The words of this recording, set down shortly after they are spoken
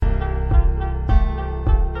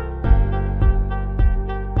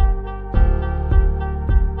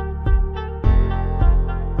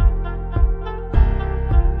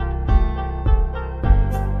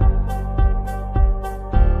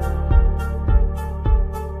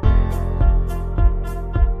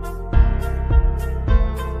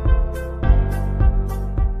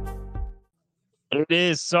It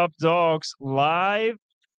is Sup Dogs live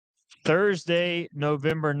Thursday,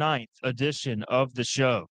 November 9th edition of the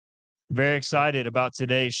show. Very excited about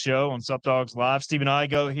today's show on Sup Dogs Live. Stephen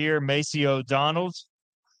Igoe here, Maceo Donald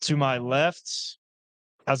to my left.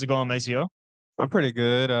 How's it going, Maceo? I'm pretty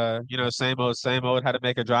good. Same old, same old. Had to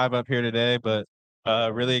make a drive up here today, but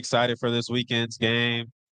really excited for this weekend's game.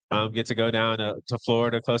 Get to go down to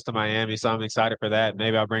Florida, close to Miami, so I'm excited for that.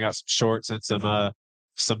 Maybe I'll bring out some shorts and some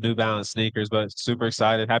New Balance sneakers, but super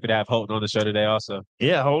excited. Happy to have Holton on the show today also.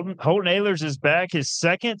 Yeah, Holton Ahlers is back. His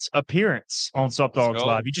second appearance on Sup Dogs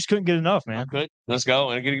Live. You just couldn't get enough, man. Good. Let's go.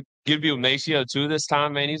 And I'm going to give you a Maceo too this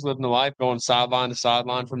time, man. He's living the life, going sideline to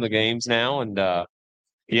sideline from the games now. And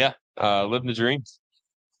living the dream.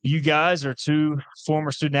 You guys are two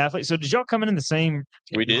former student athletes. So did y'all come in the same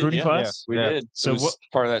recruiting class? We did. So what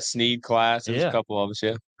part of that Sneed class? There's a couple of us,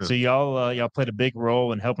 yeah. So y'all played a big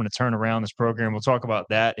role in helping to turn around this program. We'll talk about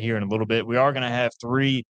that here in a little bit. We are going to have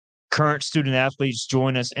three current student athletes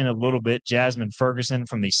join us in a little bit. Jasmine Ferguson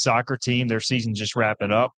from the soccer team. Their season just wrapping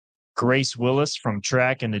up. Grace Willis from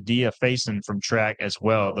track and Naadiya Faison from track as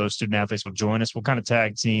well. Those student athletes will join us. We'll kind of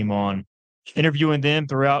tag team on interviewing them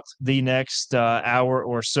throughout the next hour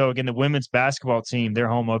or so. Again, the women's basketball team, their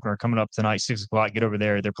home opener coming up tonight, 6 o'clock. Get over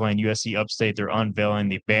there. They're playing USC Upstate. They're unveiling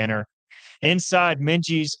the banner inside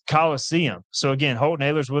Minji's Coliseum. So, again, Holton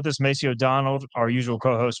Ahlers with us, Maceo Donald, our usual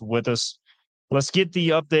co-host with us. Let's get the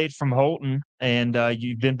update from Holton. And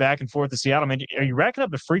you've been back and forth to Seattle. Man, are you racking up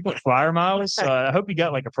the frequent flyer miles? I hope you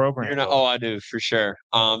got like a program. I do, for sure.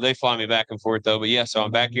 They fly me back and forth, though. But, yeah, so I'm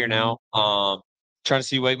back here now. Trying to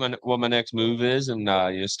see what my next move is, and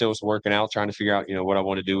still working out, trying to figure out what I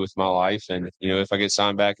want to do with my life, and if I get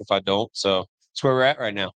signed back, if I don't. So that's where we're at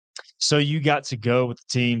right now. So you got to go with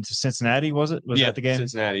the team to Cincinnati, was it? Was that the game?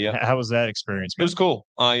 Cincinnati, yeah. How was that experience, man? It was cool.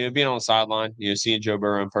 Being on the sideline, seeing Joe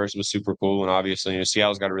Burrow in person was super cool, and obviously,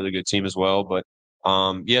 Seattle's got a really good team as well. But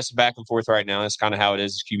yes, back and forth right now. That's kind of how it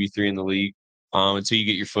is. QB3 in the league until you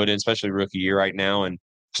get your foot in, especially rookie year right now, and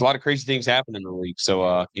there's a lot of crazy things happen in the league.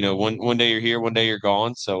 So, one day you're here, one day you're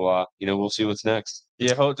gone. So, we'll see what's next.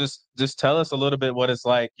 Yeah, Holt, just tell us a little bit what it's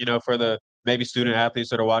like, for the maybe student athletes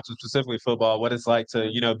that are watching specifically football, what it's like to,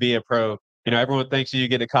 be a pro. Everyone thinks you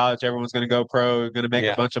get to college, everyone's going to go pro, going to make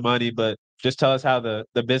a bunch of money, but just tell us how the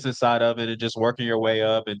business side of it and just working your way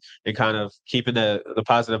up and kind of keeping the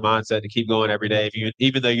positive mindset to keep going every day,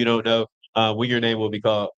 even though you don't know when your name will be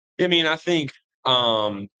called. I mean, I think,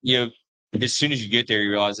 as soon as you get there, you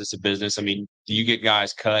realize it's a business. I mean, you get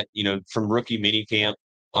guys cut, from rookie mini camp.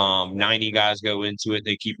 90 guys go into it.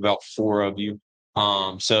 They keep about 4 of you.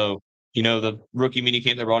 The rookie mini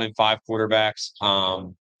camp, they brought in 5 quarterbacks.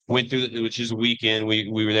 Went through, which is a weekend. We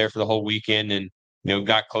were there for the whole weekend and,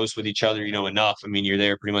 got close with each other, enough. I mean, you're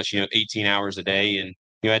there pretty much, 18 hours a day. And,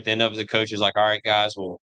 at the end of it, the coach is like, all right, guys,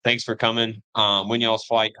 well, thanks for coming. When y'all's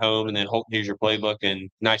flight home, and then here's your playbook, and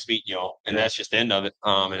nice meeting y'all. And that's just the end of it.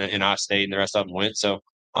 And I stayed, and the rest of them went. So,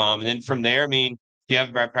 and then from there, I mean, if you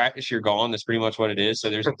have bad practice, you're gone. That's pretty much what it is. So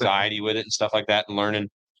there's anxiety with it and stuff like that, and learning,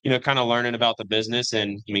 kind of learning about the business.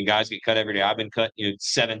 And I mean, guys get cut every day. I've been cut,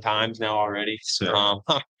 7 times now already. So,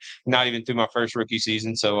 not even through my first rookie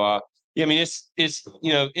season. So, I mean, it's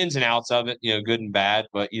ins and outs of it, good and bad,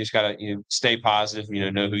 but you just gotta stay positive,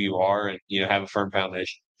 know who you are, and have a firm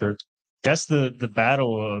foundation. Sure. That's the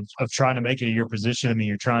battle of trying to make it your position. I mean,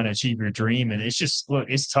 you're trying to achieve your dream, and it's just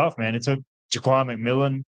it's tough, man. It took Jaquan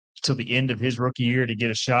McMillan till the end of his rookie year to get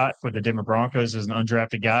a shot for the Denver Broncos as an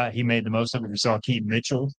undrafted guy. He made the most of it. We saw Keaton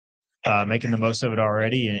Mitchell making the most of it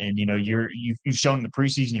already, and you've shown in the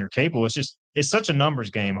preseason you're capable. It's such a numbers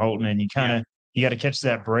game, Holton, and you got to catch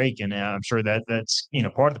that break, and I'm sure that's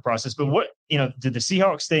part of the process. But what did the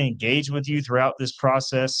Seahawks stay engaged with you throughout this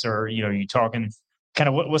process, or are you talking? Kind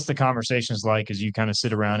of what's the conversations like as you kind of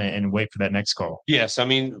sit around and wait for that next call? Yes, I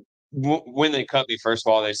mean, when they cut me, first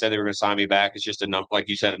of all, they said they were going to sign me back. It's just like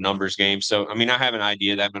you said, a numbers game. So, I mean, I have an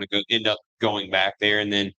idea that I'm going to end up going back there.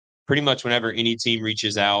 And then pretty much whenever any team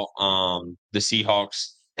reaches out, the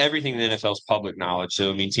Seahawks, everything in the NFL is public knowledge.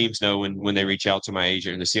 So, I mean, teams know when they reach out to my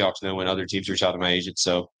agent, and the Seahawks know when other teams reach out to my agent.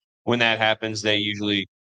 So when that happens, they usually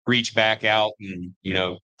reach back out and,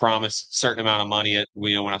 promise a certain amount of money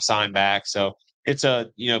when I sign back. So it's a,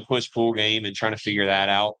 push-pull game and trying to figure that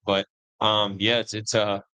out. But,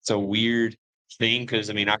 it's a weird thing because,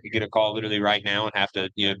 I mean, I could get a call literally right now and have to,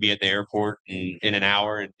 be at the airport in an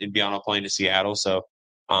hour and be on a plane to Seattle. So,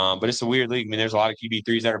 but it's a weird league. I mean, there's a lot of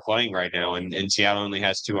QB3s that are playing right now, and Seattle only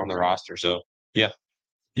has 2 on the roster. So, yeah.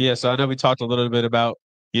 Yeah, so I know we talked a little bit about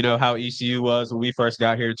how ECU was when we first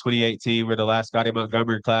got here in 2018. We're the last Scotty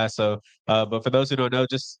Montgomery class. So, but for those who don't know,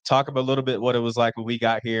 just talk about a little bit what it was like when we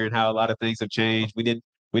got here and how a lot of things have changed. We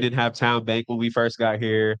didn't have Town Bank when we first got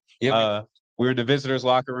here. Yep. We were in the visitors'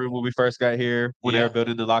 locker room when we first got here. When they were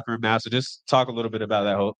building the locker room now. So just talk a little bit about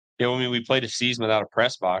that whole. Yeah, I mean, we played a season without a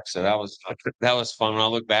press box, so that was fun. When I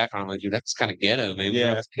look back on it, I'm like, dude, that's kind of ghetto, man.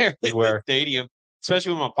 Yeah, we were at the stadium,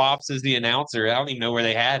 especially when my pops is the announcer. I don't even know where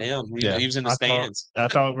they had him. He was in the stands. I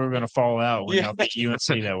thought we were going to fall out when y'all beat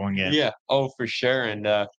UNC that one game. Yeah, oh for sure. And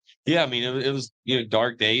I mean, it was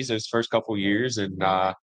dark days those first couple years, and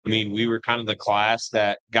I mean, we were kind of the class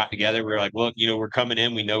that got together. We were like, look, we're coming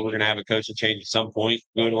in. We know we're going to have a coaching change at some point,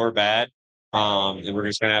 good or bad. And we're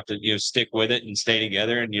just going to have to, stick with it and stay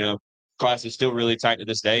together. And, class is still really tight to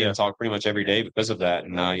this day and talk pretty much every day because of that.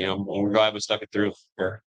 And, we're glad we stuck it through.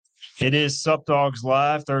 Sure. It is Sup Dogs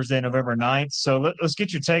Live, Thursday, November 9th. So let's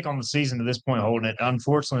get your take on the season to this point, Holden. It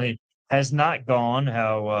unfortunately has not gone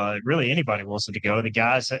how really anybody wants it to go. The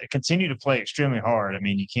guys continue to play extremely hard. I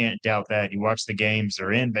mean, you can't doubt that. You watch the games,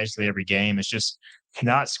 they're in basically every game. It's just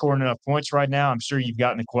not scoring enough points right now. I'm sure you've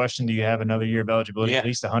gotten the question, do you have another year of eligibility at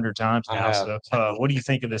least 100 times now? So what do you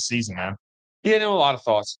think of this season, man? Yeah, a lot of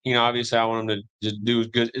thoughts. Obviously I want them to just do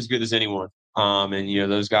as good as anyone.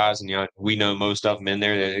 And those guys, and we know most of them in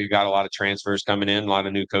there. They got a lot of transfers coming in, a lot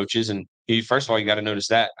of new coaches, and first of all, you got to notice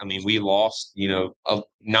that. I mean, we lost,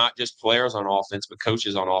 not just players on offense, but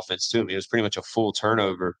coaches on offense too. I mean, it was pretty much a full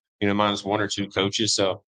turnover, minus one or two coaches.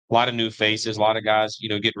 So a lot of new faces, a lot of guys,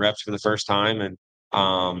 getting reps for the first time, and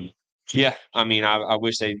I mean, I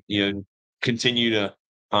wish they continue to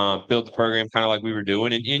build the program kind of like we were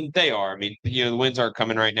doing. And they are. I mean, the wins aren't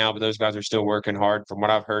coming right now, but those guys are still working hard. From what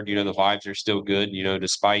I've heard, the vibes are still good,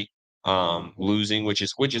 despite losing, which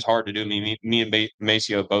is hard to do. I mean, me and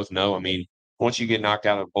Maceo both know. I mean, once you get knocked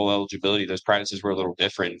out of bowl eligibility, those practices were a little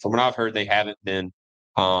different. From what I've heard, they haven't been,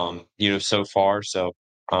 so far. So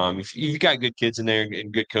if you've got good kids in there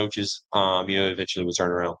and good coaches, eventually we'll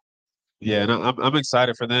turn around. Yeah, and I'm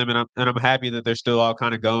excited for them, and I'm happy that they're still all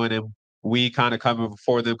kind of going, and we kind of coming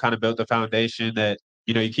before them kind of built the foundation that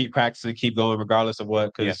you keep practicing, keep going regardless of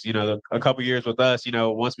what. Because a couple years with us,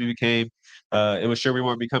 once we became, it was sure we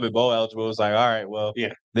weren't becoming bowl eligible. It was like, all right, well,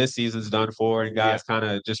 this season's done for, and guys kind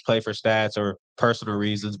of just play for stats or personal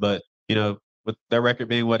reasons. But with their record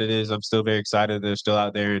being what it is, I'm still very excited they're still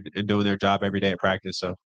out there and doing their job every day at practice.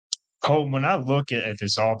 So, Cole, when I look at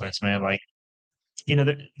this offense, man, like,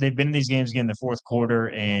 they've been in these games again in the fourth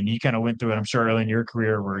quarter, and you kind of went through it, I'm sure, early in your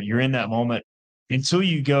career where you're in that moment until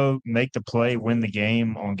you go make the play, win the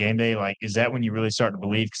game on game day. Like, is that when you really start to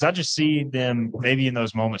believe? Because I just see them maybe in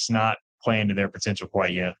those moments not playing to their potential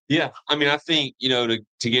quite yet. Yeah. I mean, I think, to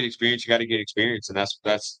get experience, you got to get experience. And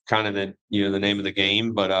that's kind of the, the name of the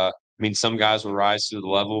game. But, I mean, some guys will rise to the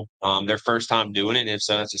level, their first time doing it. And if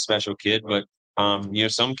so, that's a special kid. But,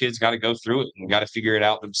 some kids got to go through it and got to figure it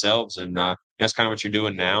out themselves. And that's kind of what you're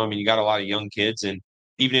doing now. I mean, you got a lot of young kids, and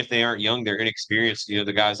even if they aren't young, they're inexperienced,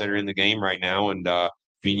 the guys that are in the game right now. And I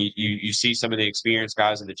mean, you see some of the experienced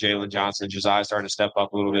guys in the Jalen Johnson, Josiah starting to step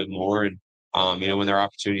up a little bit more. And, when their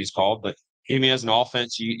opportunity is called. But I mean, as an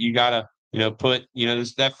offense, you got to, put,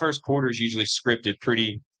 that first quarter is usually scripted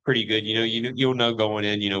pretty good. You'll know going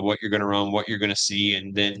in, what you're going to run, what you're going to see.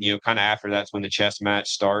 And then, kind of after that's when the chess match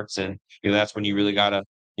starts. And, that's when you really got to,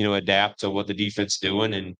 adapt to what the defense is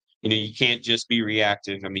doing. And, you can't just be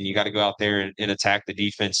reactive. I mean, you got to go out there and attack the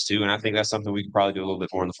defense too. And I think that's something we can probably do a little bit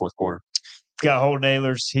more in the fourth quarter. Got Holton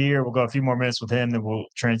Ahlers here. We'll go a few more minutes with him, then we'll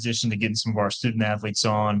transition to getting some of our student athletes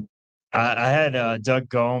on. I had Doug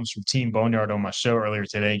Gomes from Team Boneyard on my show earlier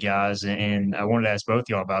today, guys, and I wanted to ask both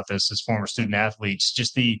y'all about this as former student athletes,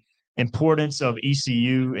 just the importance of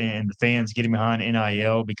ECU and the fans getting behind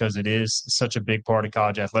NIL, because it is such a big part of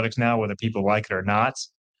college athletics now, whether people like it or not.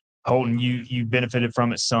 Holton, you benefited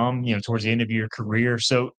from it some, towards the end of your career.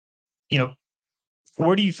 So,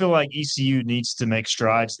 where do you feel like ECU needs to make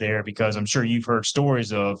strides there? Because I'm sure you've heard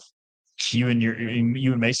stories of you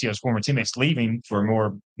and Maceo's former teammates leaving for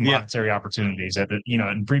more monetary opportunities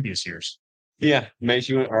in previous years. Yeah,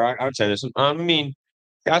 Maceo, or I would say this. I mean,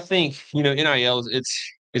 I think NIL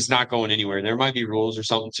it's not going anywhere. There might be rules or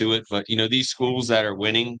something to it, but these schools that are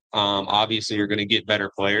winning, obviously are going to get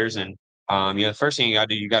better players. And the first thing you got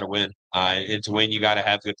to do, you got to win. And to win, you got to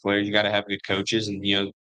have good players, you got to have good coaches, and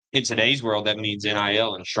in today's world, that means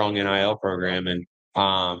NIL and a strong NIL program. And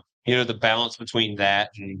the balance between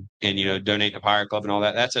that and donate to Pirate Club and all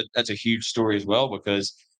that, that's a huge story as well,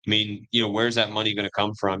 because I mean, where's that money going to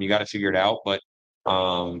come from? You got to figure it out. But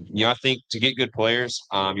I think to get good players,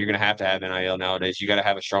 you're going to have NIL nowadays. You got to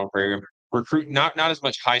have a strong program. Recruit not as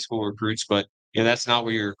much high school recruits, but that's not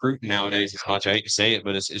where you're recruiting nowadays as much. I hate to say it,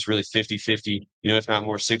 but it's really 50-50, if not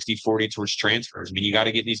more 60-40 towards transfers. I mean, you got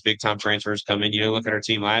to get these big time transfers come in. Look at our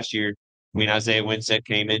team last year. I mean, Isaiah Winsett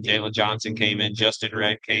came in, Jalen Johnson came in, Justin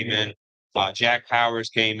Redd came in, Jack Powers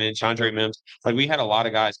came in, Chandre Mims. Like, we had a lot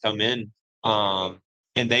of guys come in, and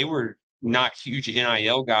they were not huge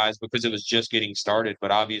NIL guys because it was just getting started.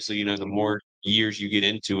 But obviously, the more years you get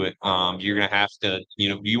into it, you're going to have to,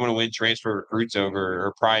 you want to win transfer recruits over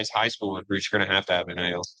or prize high school recruits, you're going to have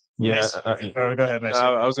NIL. Yeah. Go ahead,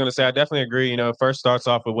 Maceo. I was going to say, I definitely agree. First starts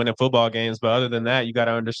off with winning football games, but other than that, you got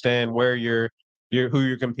to understand where who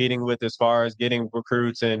you're competing with as far as getting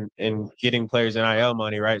recruits and getting players NIL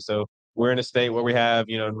money, right? So we're in a state where we have,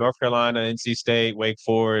 North Carolina, NC State, Wake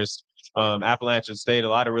Forest, Appalachian State, a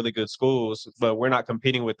lot of really good schools, but we're not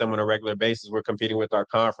competing with them on a regular basis. We're competing with our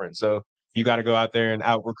conference. So you got to go out there and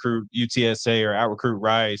out-recruit UTSA or out-recruit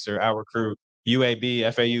Rice or out-recruit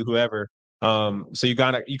UAB, FAU, whoever. So you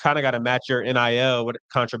kind of got to match your NIL with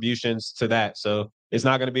contributions to that. So it's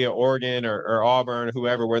not going to be an Oregon or Auburn or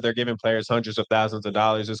whoever where they're giving players hundreds of thousands of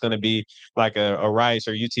dollars. It's going to be like a Rice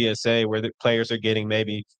or UTSA where the players are getting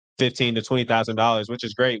maybe $15,000 to $20,000, which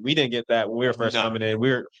is great. We didn't get that when we were first coming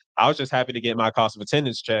in. I was just happy to get my cost of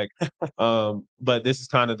attendance check. But this is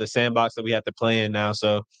kind of the sandbox that we have to play in now.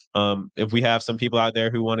 So if we have some people out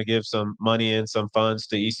there who want to give some money and some funds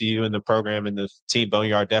to ECU and the program and the team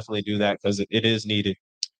Boneyard, definitely do that because it is needed.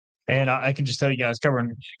 And I can just tell you guys,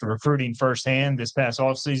 covering the recruiting firsthand, this past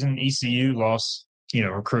offseason, ECU lost,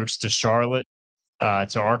 recruits to Charlotte,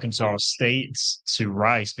 to Arkansas State, to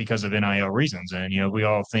Rice because of NIL reasons. And, we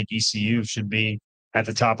all think ECU should be at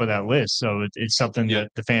the top of that list. So it's something that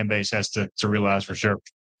the fan base has to realize for sure.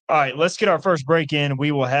 All right, let's get our first break in.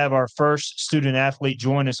 We will have our first student athlete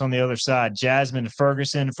join us on the other side, Jasmine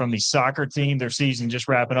Ferguson from the soccer team. Their season just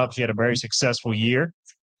wrapping up. She had a very successful year.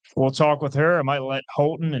 We'll talk with her. I might let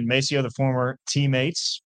Holton and Maceo, the former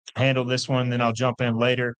teammates, handle this one. Then I'll jump in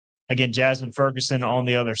later. Again, Jasmine Ferguson on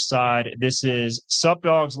the other side. This is Sup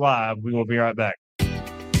Dogs Live. We will be right back.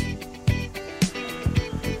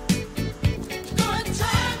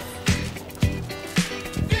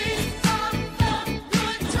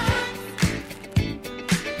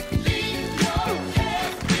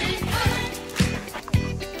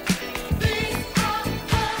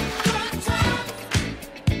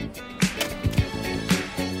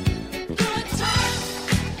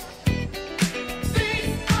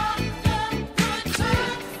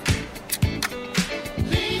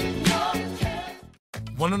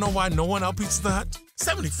 Want to know why no one outbeats the Hut?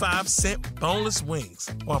 75-cent boneless wings.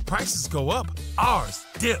 While prices go up, ours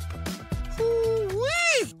dip.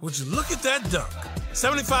 Ooh-wee! Would you look at that dunk?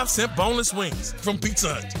 75-cent boneless wings from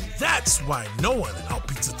Pizza Hut. That's why no one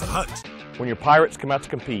outbeats the Hut. When your Pirates come out to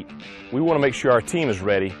compete, we want to make sure our team is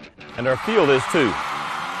ready, and our field is too.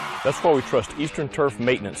 That's why we trust Eastern Turf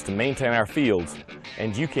Maintenance to maintain our fields,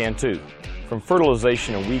 and you can too. From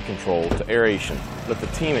fertilization and weed control to aeration, let the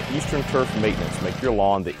team at Eastern Turf Maintenance make your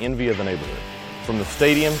lawn the envy of the neighborhood. From the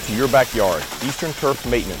stadium to your backyard, Eastern Turf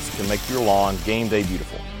Maintenance can make your lawn game day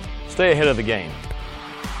beautiful. Stay ahead of the game.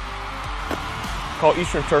 Call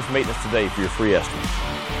Eastern Turf Maintenance today for your free estimate.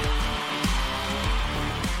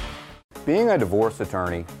 Being a divorce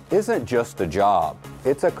attorney isn't just a job,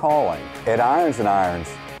 it's a calling. At Irons & Irons,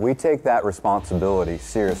 we take that responsibility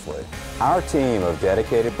seriously. Our team of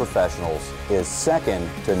dedicated professionals is second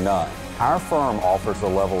to none. Our firm offers a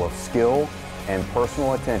level of skill and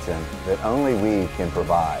personal attention that only we can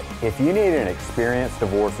provide. If you need an experienced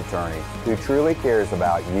divorce attorney who truly cares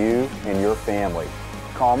about you and your family,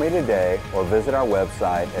 call me today or visit our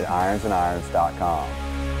website at ironsandirons.com.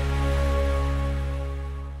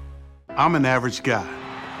 I'm an average guy,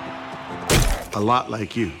 a lot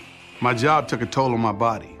like you. My job took a toll on my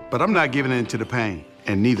body, but I'm not giving in to the pain,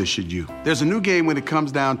 and neither should you. There's a new game when it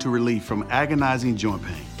comes down to relief from agonizing joint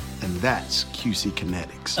pain, and that's QC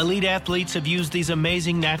Kinetics. Elite athletes have used these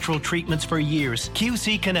amazing natural treatments for years.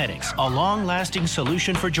 QC Kinetics, a long-lasting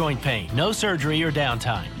solution for joint pain. No surgery or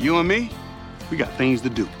downtime. You and me, we got things to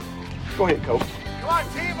do. Go ahead, coach. Come on,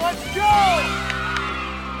 team, let's go!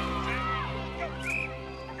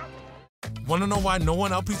 Want to know why no one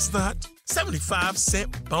outbeats the Hut?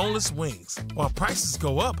 75-cent boneless wings. While prices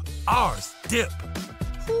go up, ours dip.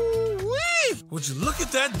 Ooh-wee! Would you look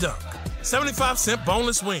at that dunk? 75-cent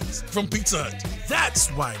boneless wings from Pizza Hut. That's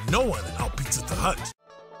why no one outbeats the Hut.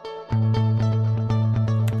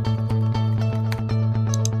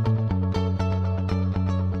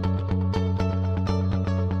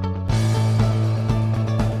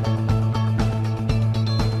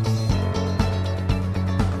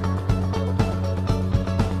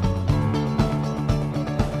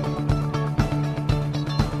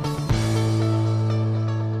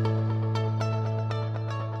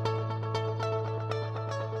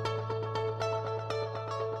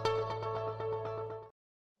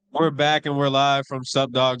 We're back and we're live from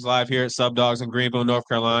Sup Dogs live here at Sup Dogs in Greenville, North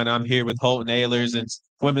Carolina. I'm here with Holton Ahlers and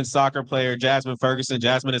women's soccer player Jasmine Ferguson.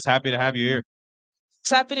 Jasmine, is happy to have you here.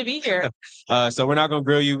 It's happy to be here. So we're not going to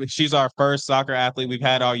grill you. She's our first soccer athlete we've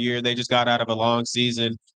had all year. They just got out of a long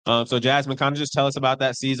season. So Jasmine, kind of just tell us about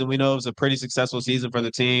that season. We know it was a pretty successful season for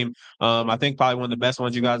the team. I think probably one of the best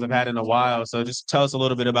ones you guys have had in a while. So just tell us a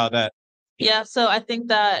little bit about that. Yeah, so I think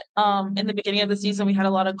that in the beginning of the season, we had a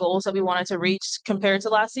lot of goals that we wanted to reach compared to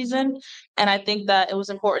last season. And I think that it was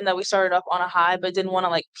important that we started up on a high, but didn't want to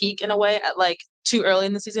like peak in a way at like too early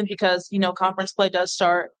in the season because, you know, conference play does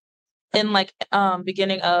start in like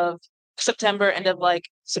beginning of September, end of like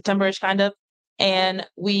September-ish kind of. And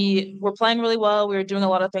we were playing really well. We were doing a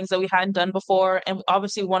lot of things that we hadn't done before. And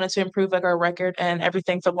obviously wanted to improve like our record and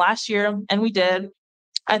everything from last year. And we did.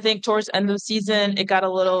 I think towards the end of the season, it got a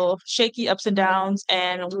little shaky, ups and downs,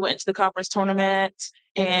 and we went into the conference tournament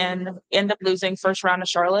and ended up losing first round to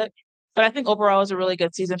Charlotte. But I think overall it was a really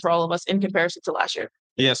good season for all of us in comparison to last year.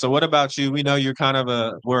 Yeah, so what about you? We know you're kind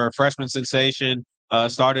of we're a freshman sensation,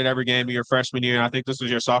 started every game of your freshman year. I think this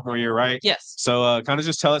was your sophomore year, right? Yes. So kind of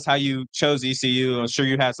just tell us how you chose ECU. I'm sure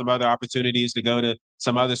you had some other opportunities to go to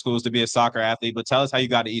some other schools to be a soccer athlete, but tell us how you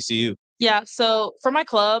got to ECU. Yeah, so for my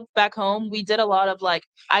club back home, we did a lot of like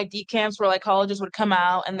ID camps where like colleges would come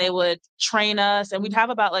out and they would train us, and we'd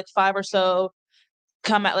have about like 5 or so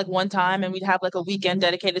come at like one time, and we'd have like a weekend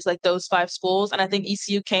dedicated to like those 5 schools. And I think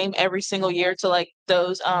ECU came every single year to like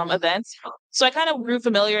those events. So I kind of grew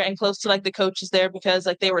familiar and close to like the coaches there because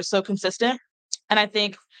like they were so consistent. And I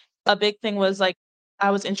think a big thing was like I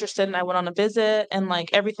was interested and I went on a visit, and like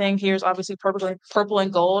everything here is obviously purple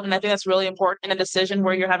and gold. And I think that's really important in a decision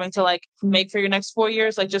where you're having to like make for your next 4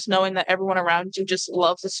 years, like just knowing that everyone around you just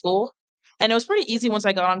loves the school. And it was pretty easy once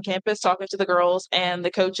I got on campus talking to the girls and the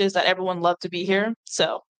coaches that everyone loved to be here.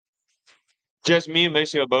 So Just me and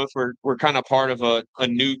Maceo both were kind of part of a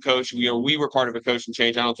new coach. We were part of a coaching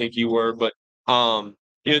change. I don't think you were, but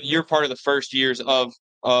you're part of the first years of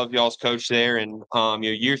y'all's coach there, and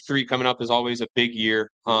year 3 coming up is always a big year.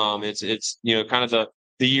 It's kind of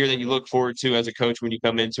the year that you look forward to as a coach when you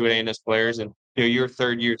come into it and as players, and your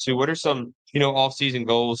third year too. What are some off season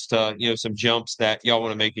goals to some jumps that y'all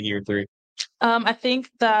want to make in year 3? I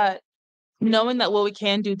think that knowing that what we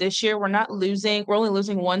can do this year, we're only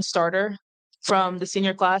losing 1 starter from the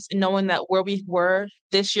senior class, and knowing that where we were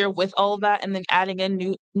this year with all of that and then adding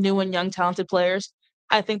in new and young talented players,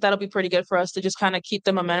 I think that'll be pretty good for us to just kind of keep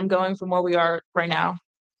the momentum going from where we are right now.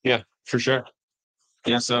 Yeah, for sure.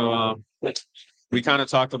 Yeah, so we kind of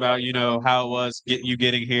talked about, how it was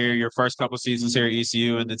getting here, your first couple seasons here at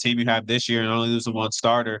ECU and the team you have this year and only losing 1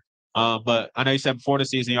 starter. But I know you said before the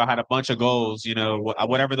season, y'all had a bunch of goals,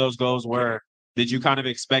 whatever those goals were. Did you kind of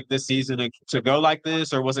expect this season to go like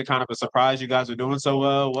this, or was it kind of a surprise you guys were doing so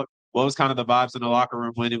well? What was kind of the vibes in the locker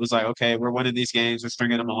room when it was like, okay, we're winning these games, we're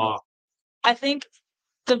stringing them along? I think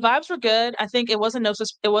the vibes were good. I think it wasn't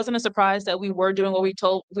a surprise that we were doing what we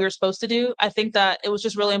told we were supposed to do. I think that it was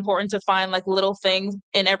just really important to find like little things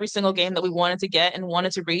in every single game that we wanted to get and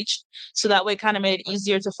wanted to reach. So that way it kind of made it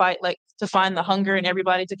easier to find the hunger in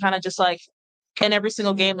everybody to kind of just like in every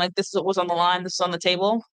single game, like this is what was on the line, this is on the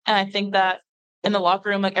table. And I think that in the locker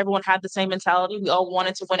room, like everyone had the same mentality. We all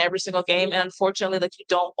wanted to win every single game. And unfortunately, like you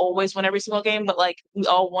don't always win every single game, but like we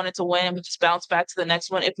all wanted to win and we just bounce back to the next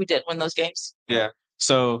one if we did win those games. Yeah.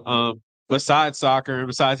 So besides soccer,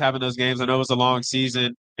 besides having those games, I know it was a long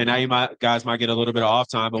season and now guys might get a little bit of off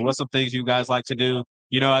time, but what's some things you guys like to do,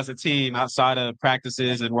 as a team outside of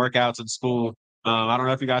practices and workouts in school? I don't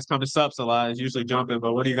know if you guys come to Sups a lot. It's usually jumping,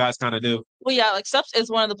 but what do you guys kind of do? Well, yeah, like Sups is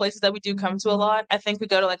one of the places that we do come to a lot. I think we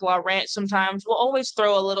go to like La Ranch sometimes. We'll always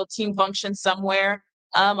throw a little team function somewhere.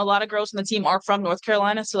 A lot of girls on the team are from North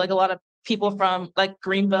Carolina. So like a lot of people from like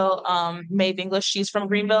Greenville, Maeve English, she's from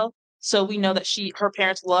Greenville. So we know that her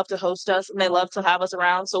parents love to host us and they love to have us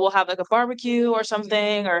around. So we'll have like a barbecue or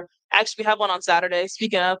something, or actually we have one on Saturday,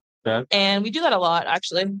 speaking of, and we do that a lot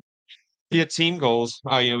actually. Yeah, team goals.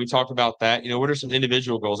 We talked about that. What are some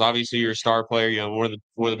individual goals? Obviously, you're a star player. One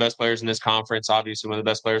of the best players in this conference. Obviously, one of the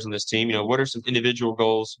best players in this team. What are some individual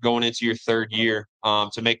goals going into your third year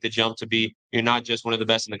to make the jump to be you're not just one of the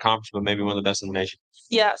best in the conference, but maybe one of the best in the nation?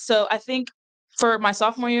 Yeah, so I think for my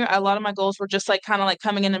sophomore year, a lot of my goals were just like kind of like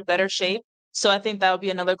coming in better shape. So I think that would be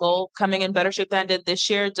another goal, coming in better shape than I did this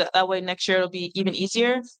year. That way, next year it'll be even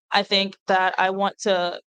easier. I think that I want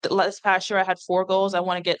to. This past year I had 4 goals. I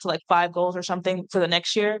want to get to like 5 goals or something for the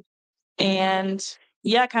next year. And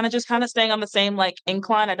yeah, kind of staying on the same like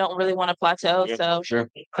incline. I don't really want to plateau. Yeah, so sure.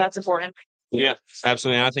 That's important. Yeah,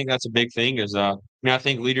 absolutely. And I think that's a big thing is I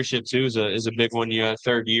think leadership too is a big one.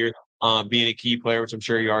 Third year. being a key player, which I'm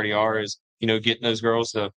sure you already are, is, getting those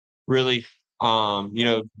girls to really,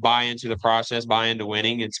 buy into the process, buy into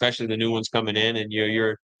winning, and especially the new ones coming in. And,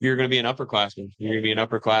 you're going to be an upperclassman. You're going to be an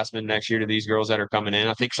upperclassman next year to these girls that are coming in.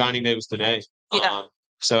 I think signing day was today. Yeah.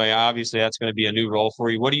 So yeah, obviously that's going to be a new role for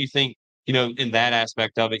you. What do you think, in that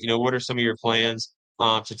aspect of it? What are some of your plans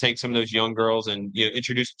to take some of those young girls and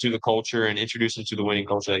introduce them to the culture and introduce them to the winning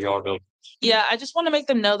culture that y'all are building? Yeah, I just want to make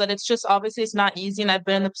them know that it's just obviously it's not easy, and I've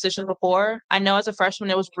been in the position before. I know as a freshman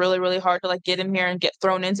it was really, really hard to like get in here and get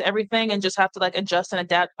thrown into everything and just have to like adjust and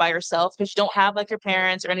adapt by yourself because you don't have like your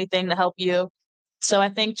parents or anything to help you. So I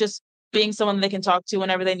think just being someone they can talk to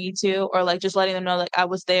whenever they need to, or like just letting them know like I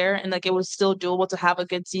was there and like it was still doable to have a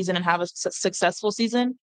good season and have a successful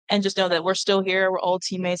season, and just know that we're still here, we're old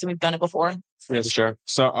teammates, and we've done it before. Yes, sure.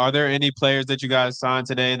 So are there any players that you guys signed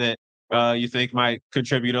today that you think might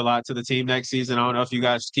contribute a lot to the team next season? I don't know if you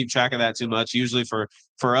guys keep track of that too much. Usually for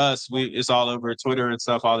us, it's all over Twitter and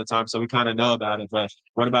stuff all the time, so we kind of know about it. But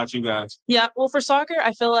what about you guys? Yeah, well, for soccer,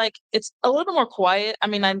 I feel like it's a little bit more quiet. I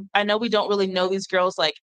mean, I know we don't really know these girls.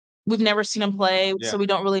 Like, we've never seen them play, so we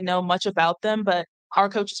don't really know much about them. But our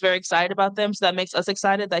coach is very excited about them, so that makes us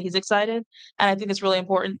excited that he's excited. And I think it's really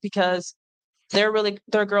important because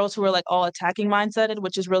they're girls who are like all attacking mindseted,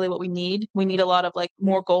 which is really what we need. We need a lot of like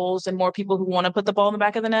more goals and more people who want to put the ball in the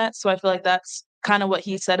back of the net. So I feel like that's kind of what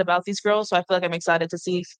he said about these girls. So I feel like I'm excited to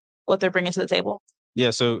see what they're bringing to the table.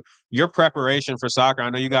 Yeah, so your preparation for soccer, I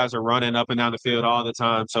know you guys are running up and down the field all the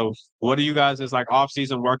time. So what do you guys' like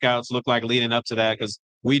off-season workouts look like leading up to that? Because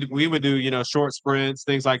we would do, short sprints,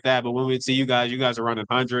 things like that. But when we'd see you guys are running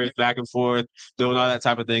hundreds back and forth, doing all that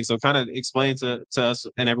type of thing. So kind of explain to us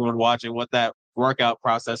and everyone watching what that workout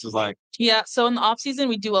process is like. Yeah, so in the off season,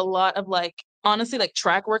 we do a lot of like, honestly, like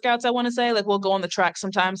track workouts, I want to say. Like we'll go on the track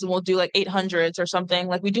sometimes and we'll do like 800s or something.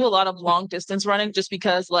 Like we do a lot of long distance running just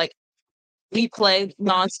because like we play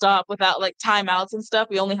nonstop without like timeouts and stuff.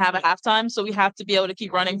 We only have a halftime. So we have to be able to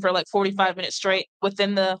keep running for like 45 minutes straight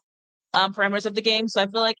within the parameters of the game. So I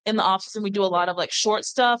feel like in the off season, we do a lot of like short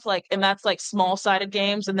stuff, like, and that's like small sided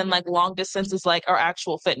games. And then like long distance is like our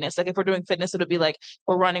actual fitness. Like if we're doing fitness, it would be like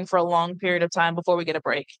we're running for a long period of time before we get a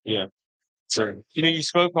break. Yeah. Sure. You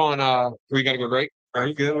spoke on, we got to go break. Are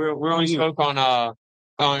you good? We're only spoke on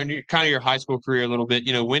kind of your high school career a little bit.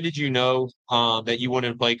 When did you know that you wanted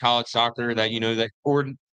to play college soccer, or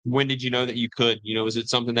when did you know that you could? Was it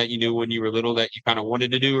something that you knew when you were little that you kind of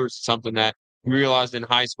wanted to do, or is it something that you realized in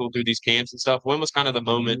high school through these camps and stuff? When was kind of the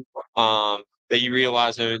moment that you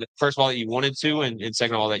realized that, first of all, that you wanted to, and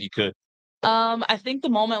second of all, that you could? I think the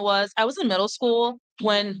moment was I was in middle school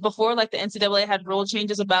before like the NCAA had rule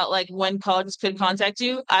changes about like when colleges could contact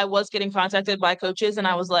you. I was getting contacted by coaches, and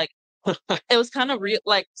I was like, it was kind of real,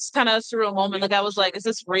 like it's kind of a surreal moment. Like I was like, is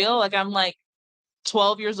this real? Like I'm like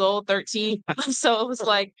 12 years old, 13. So it was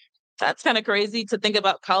like, that's kind of crazy to think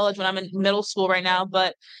about college when I'm in middle school right now.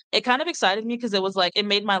 But it kind of excited me because it was like, it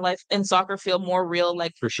made my life in soccer feel more real.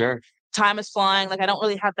 Like for sure, time is flying. Like I don't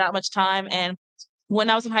really have that much time. And when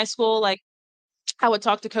I was in high school, like I would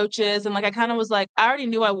talk to coaches, and like I kind of was like, I already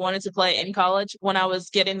knew I wanted to play in college when I was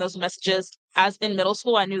getting those messages. As in middle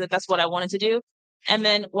school, I knew that that's what I wanted to do. And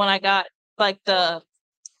then when I got like the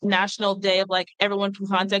national day of like everyone can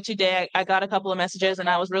contact you day, I got a couple of messages and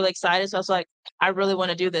I was really excited. So I was like, I really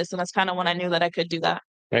want to do this. And that's kind of when I knew that I could do that.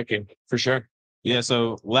 Thank you. For sure. Yeah.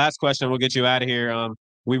 So last question, we'll get you out of here.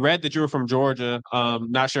 We read that you were from Georgia.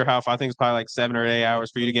 Not sure I think it's probably like 7 or 8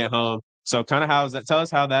 hours for you to get home. So kind of tell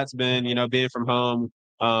us how that's been, being from home.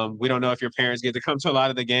 We don't know if your parents get to come to a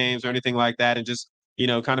lot of the games or anything like that, and just,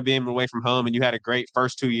 kind of being away from home, and you had a great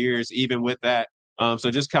first 2 years, even with that.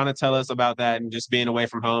 So just kind of tell us about that and just being away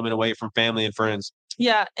from home and away from family and friends.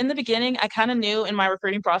 Yeah. In the beginning, I kind of knew in my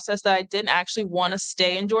recruiting process that I didn't actually want to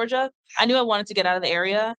stay in Georgia. I knew I wanted to get out of the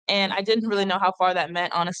area, and I didn't really know how far that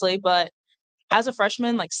meant, honestly. But as a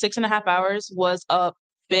freshman, like 6.5 hours was a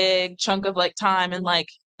big chunk of like time, and like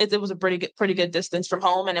it was a pretty good distance from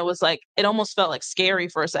home. And it was like, it almost felt like scary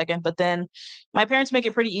for a second, but then my parents make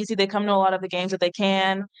it pretty easy. They come to a lot of the games that they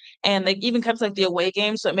can, and they even come to like the away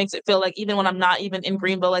games. So it makes it feel like even when I'm not even in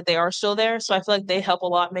Greenville, like they are still there. So I feel like they help a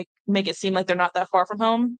lot, make it seem like they're not that far from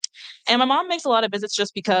home. And my mom makes a lot of visits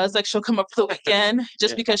just because like she'll come up for the weekend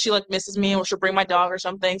just because she like misses me, or she'll bring my dog or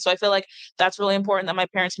something. So I feel like that's really important that my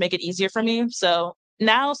parents make it easier for me. So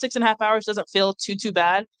now 6.5 hours doesn't feel too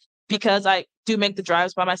bad, because I do make the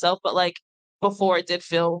drives by myself, but like before it did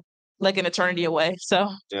feel like an eternity away. So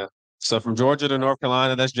yeah. So from Georgia to North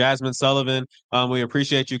Carolina, that's Jasmine Sullivan. We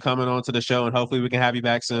appreciate you coming on to the show, and hopefully we can have you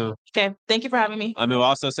back soon. Okay. Thank you for having me. We'll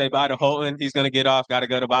also say bye to Holton. He's going to get off. Got to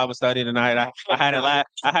go to Bible study tonight. I had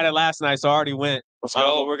it last night, so I already went. Let's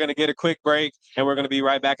go. We're going to get a quick break, and we're going to be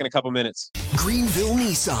right back in a couple minutes. Greenville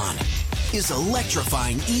Nissan is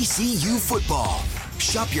electrifying ECU football.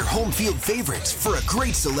 Shop your home field favorites for a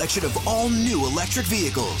great selection of all new electric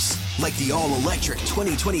vehicles, like the all-electric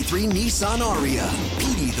 2023 Nissan Ariya,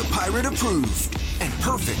 PD the Pirate approved, and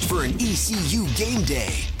perfect for an ECU game day.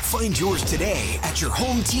 Find yours today at your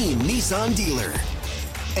home team Nissan dealer.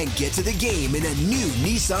 And get to the game in a new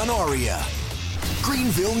Nissan Ariya.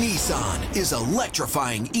 Greenville Nissan is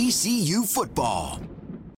electrifying ECU football.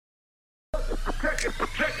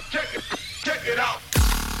 Check it out.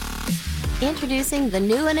 Introducing the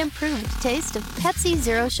new and improved taste of Pepsi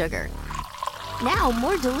Zero Sugar. Now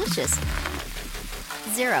more delicious.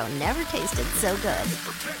 Zero never tasted so good.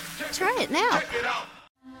 Try it now.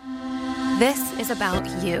 This is about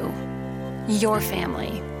you, your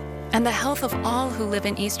family, and the health of all who live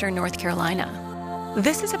in Eastern North Carolina.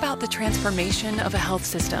 This is about the transformation of a health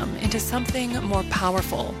system into something more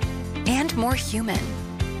powerful and more human.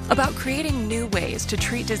 About creating new ways to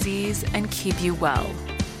treat disease and keep you well.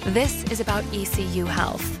 This is about ECU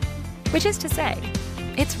Health, which is to say,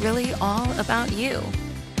 it's really all about you.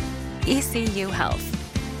 ECU Health.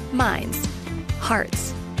 Minds,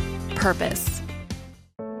 hearts, purpose.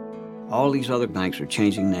 All these other banks are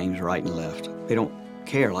changing names right and left. They don't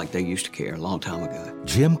care like they used to care a long time ago.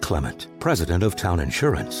 Jim Clement, president of Town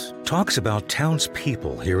Insurance, talks about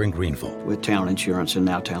townspeople here in Greenville. With Town Insurance and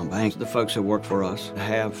now Town Bank, the folks that work for us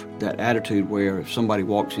have that attitude where if somebody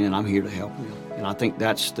walks in, I'm here to help them. And I think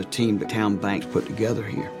that's the team that Town Bank's put together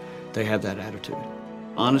here. They have that attitude.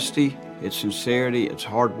 Honesty, it's sincerity, it's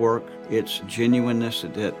hard work, it's genuineness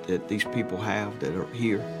that these people have that are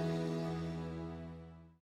here.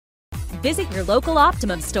 Visit your local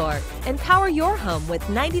Optimum store and power your home with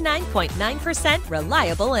 99.9%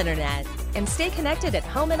 reliable internet. And stay connected at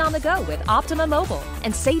home and on the go with Optimum Mobile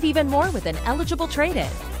and save even more with an eligible trade-in.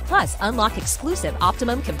 Plus, unlock exclusive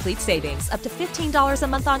Optimum Complete savings up to $15 a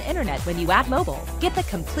month on internet when you add mobile. Get the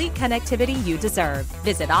complete connectivity you deserve.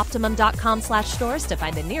 Visit Optimum.com/stores to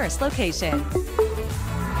find the nearest location.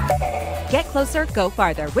 Get closer, go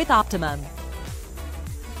farther with Optimum.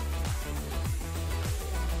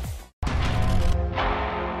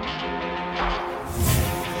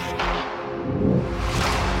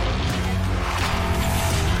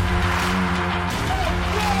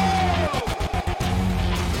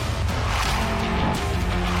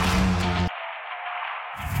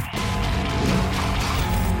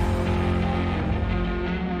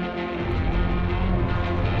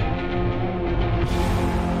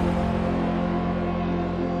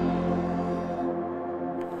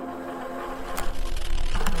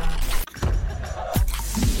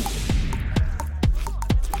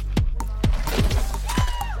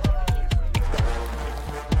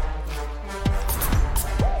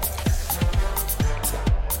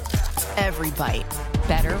 Every bite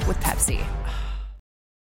better with Pepsi.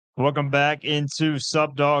 Welcome back into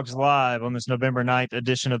Sup Dogs Live on this November 9th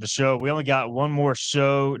edition of the show. We only got one more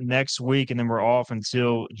show next week, and then we're off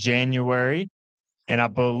until January. And I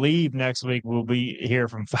believe next week we'll be here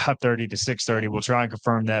from 5:30 to 6:30. We'll try and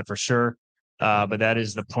confirm that for sure. But that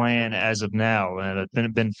is the plan as of now. And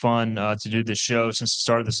it's been fun to do this show since the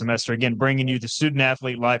start of the semester. Again, bringing you the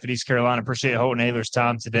student-athlete life at East Carolina. Appreciate Holton Ahlers'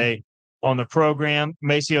 time today on the program.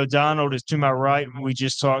 Maceo Donald is to my right. We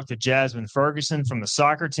just talked to Jasmine Ferguson from the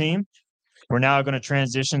soccer team. We're now going to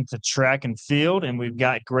transition to track and field, and we've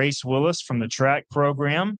got Grace Willis from the track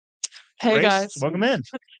program. Hey, Grace, guys. welcome in.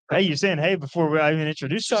 Hey, you're saying hey before we even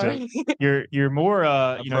introduce Sorry. yourself. You're more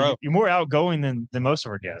you're more outgoing than most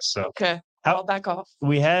of our guests. So Okay, I'll back off.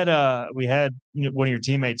 we had one of your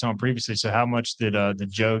teammates on previously. So how much did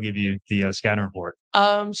Joe give you the scouting report?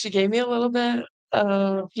 She gave me a little bit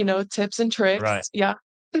of, tips and tricks. Right. Yeah,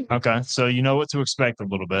 Okay, so you know what to expect a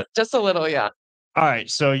little bit. just a little, yeah. All right,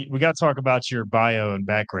 so we got to talk about your bio and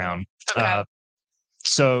background.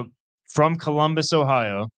 So from Columbus,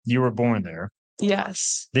 Ohio, you were born there.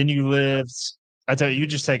 Yes. Then you lived. I tell you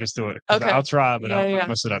just take us through it. 'Cause Okay. I'll try, but I'll Yeah.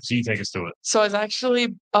 mess it up. So you take us through it. So I was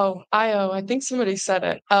actually, IO. I think somebody said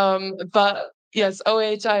it. But yes,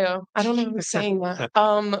 OHIO. I don't know who's saying that.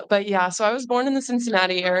 But yeah, so I was born in the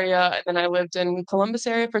Cincinnati area, and then I lived in Columbus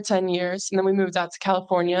area for 10 years, and then we moved out to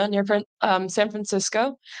California near San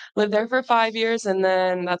Francisco. Lived there for 5 years, and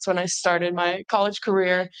then that's when I started my college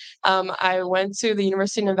career. I went to the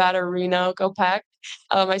University of Nevada, Reno, go Pack.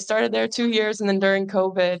 I started there 2 years, and then during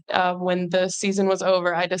COVID, when the season was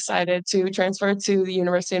over, I decided to transfer to the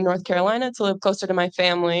University of North Carolina to live closer to my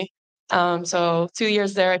family. So 2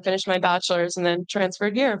 years there, I finished my bachelor's and then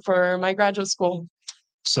transferred here for my graduate school.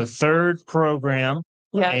 So third program,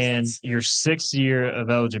 Yes. and your 6th year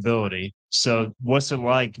of eligibility. So what's it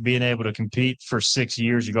like being able to compete for 6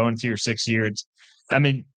 years? You're going into your 6th year. It's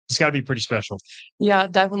got to be pretty special. Yeah,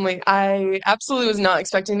 definitely. I absolutely was not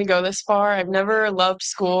expecting to go this far. I've never loved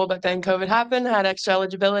school, but then COVID happened, had extra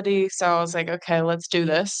eligibility. So I was like, okay, let's do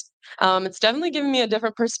this. It's definitely given me a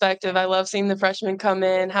different perspective. I love seeing the freshmen come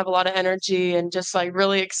in, have a lot of energy, and just like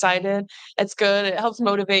really excited. It's good. It helps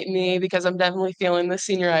motivate me because I'm definitely feeling the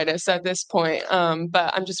senioritis at this point.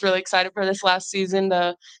 But I'm just really excited for this last season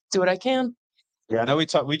to do what I can. Yeah, I know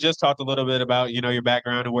we just talked a little bit about, your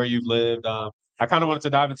background and where you've lived. I kind of wanted to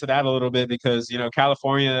dive into that a little bit because,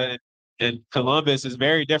 California and Columbus is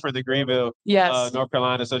very different than Greenville, Yes. North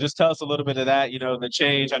Carolina. So just tell us a little bit of that, the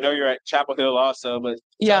change. I know you're at Chapel Hill also, but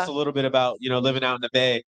tell us a little bit about, living out in the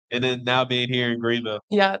Bay and then now being here in Greenville.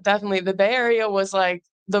 Yeah, definitely. The Bay Area was like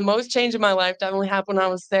the most change in my life definitely happened when I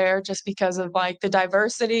was there just because of like the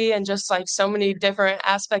diversity and just like so many different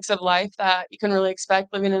aspects of life that you can really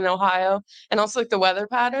expect living in Ohio. And also like the weather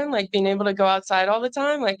pattern, like being able to go outside all the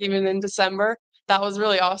time, like even in December, that was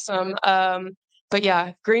really awesome. But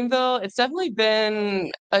yeah, Greenville, it's definitely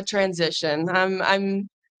been a transition. I'm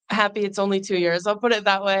happy it's only 2 years. I'll put it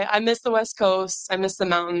that way. I miss the West Coast. I miss the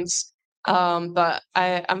mountains. But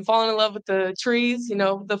I'm falling in love with the trees,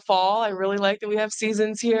 the fall. I really like that we have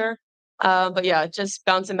seasons here. But yeah, just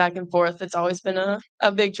bouncing back and forth. It's always been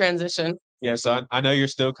a big transition. Yeah, so I know you're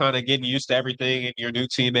still kind of getting used to everything and your new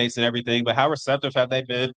teammates and everything, but how receptive have they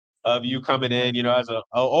been of you coming in, as a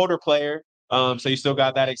older player? So you still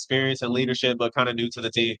got that experience and leadership, but kind of new to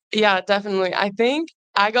the team. Yeah, definitely. I think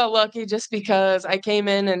I got lucky just because I came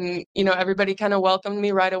in and, everybody kind of welcomed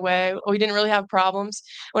me right away. We didn't really have problems.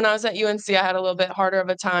 When I was at UNC, I had a little bit harder of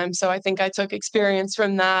a time. So I think I took experience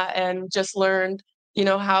from that and just learned,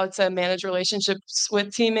 how to manage relationships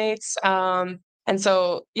with teammates. And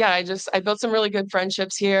so, yeah, I built some really good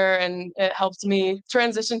friendships here and it helped me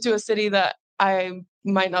transition to a city that I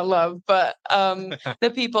might not love, but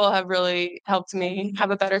the people have really helped me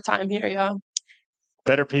have a better time here. Yeah.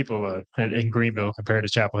 Better people in Greenville compared to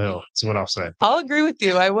Chapel Hill. That's what I'll say. I'll agree with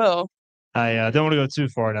you. I will. I don't want to go too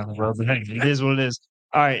far down the road, but hey, it is what it is.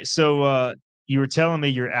 All right. So you were telling me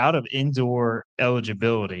you're out of indoor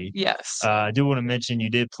eligibility. Yes. I do want to mention you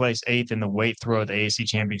did place 8th in the weight throw at the AAC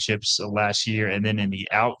championships last year. And then in the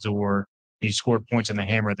outdoor, you scored points in the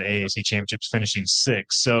hammer at the AAC championships, finishing 6th.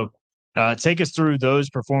 So take us through those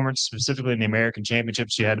performances, specifically in the American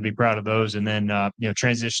championships. You had to be proud of those. And then,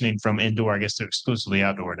 transitioning from indoor, I guess, to exclusively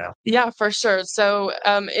outdoor now. Yeah, for sure. So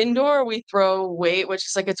indoor, we throw weight, which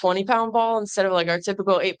is like a 20-pound ball instead of like our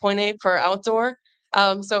typical 8.8 for outdoor.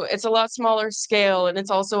 So it's a lot smaller scale and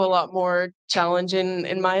it's also a lot more challenging,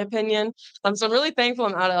 in my opinion. So I'm really thankful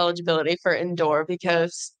I'm out of eligibility for indoor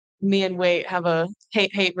because me and weight have a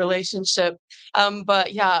hate relationship.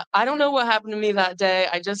 But yeah, I don't know what happened to me that day.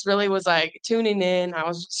 I just really was like tuning in. I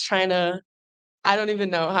was just trying to, I don't even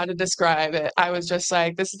know how to describe it. I was just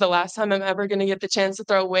like, this is the last time I'm ever going to get the chance to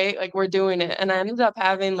throw weight. Like we're doing it. And I ended up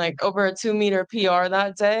having like over a 2-meter PR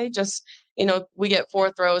that day. Just, we get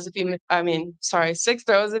 6 throws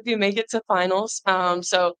if you make it to finals.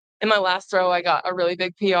 So in my last throw, I got a really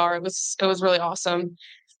big PR. It was really awesome.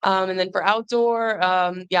 And then for outdoor,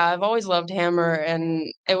 I've always loved hammer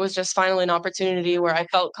and it was just finally an opportunity where I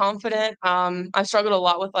felt confident. I struggled a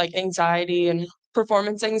lot with like anxiety and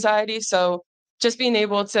performance anxiety. So just being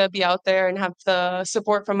able to be out there and have the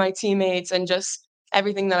support from my teammates and just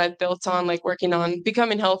everything that I've built on, like working on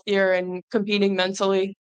becoming healthier and competing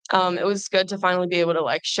mentally. It was good to finally be able to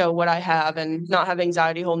like show what I have and not have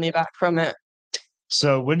anxiety hold me back from it.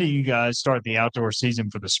 So when do you guys start the outdoor season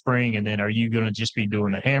for the spring? And then are you going to just be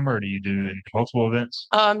doing the hammer or do you do multiple events?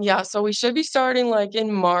 So we should be starting like in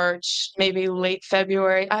March, maybe late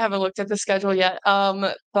February. I haven't looked at the schedule yet.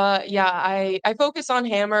 But yeah, I focus on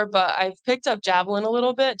hammer, but I've picked up javelin a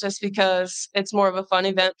little bit just because it's more of a fun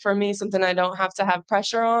event for me, something I don't have to have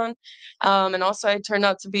pressure on. And also I turned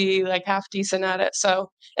out to be like half decent at it. So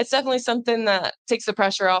it's definitely something that takes the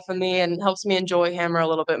pressure off of me and helps me enjoy hammer a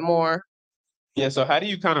little bit more. Yeah, so how do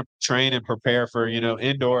you kind of train and prepare for,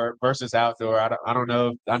 indoor versus outdoor? I don't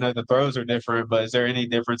know. I know the throws are different, but is there any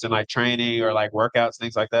difference in like training or like workouts,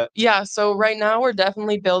 things like that? Yeah, so right now we're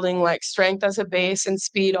definitely building like strength as a base and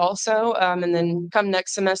speed also. And then come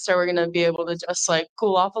next semester, we're going to be able to just like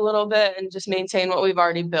cool off a little bit and just maintain what we've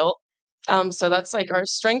already built. So that's like our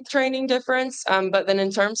strength training difference. But then in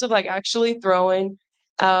terms of like actually throwing,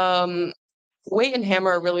 weight and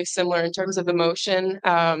hammer are really similar in terms of the motion.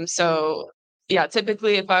 So yeah,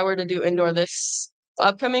 typically if I were to do indoor this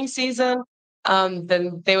upcoming season,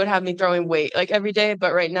 then they would have me throwing weight like every day.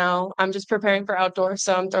 But right now I'm just preparing for outdoor.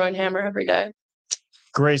 So I'm throwing hammer every day.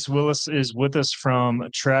 Grace Willis is with us from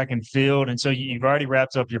track and field. And so you've already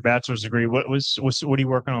wrapped up your bachelor's degree. What are you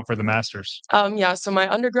working on for the master's? Yeah, so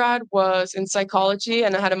my undergrad was in psychology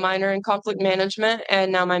and I had a minor in conflict management.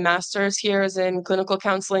 And now my master's here is in clinical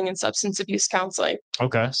counseling and substance abuse counseling.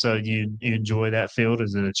 Okay. So you enjoy that field?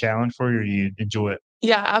 Is it a challenge for you or you enjoy it?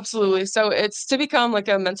 Yeah, absolutely. So it's to become like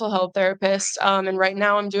a mental health therapist. And right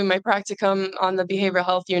now I'm doing my practicum on the behavioral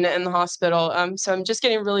health unit in the hospital. So I'm just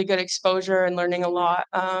getting really good exposure and learning a lot.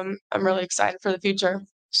 I'm really excited for the future.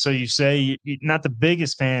 So you say you're not the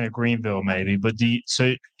biggest fan of Greenville, maybe, but do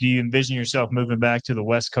you envision yourself moving back to the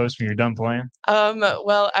West Coast when you're done playing?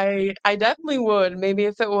 Well, I definitely would. Maybe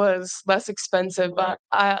if it was less expensive, but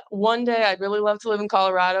one day I'd really love to live in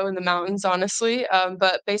Colorado in the mountains, honestly.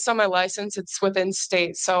 But based on my license, it's within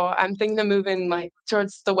state, so I'm thinking of moving like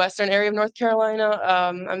towards the western area of North Carolina.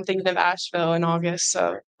 I'm thinking of Asheville in August,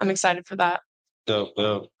 so I'm excited for that.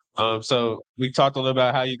 Dope. So we talked a little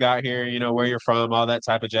about how you got here, where you're from, all that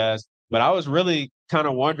type of jazz. But I was really kind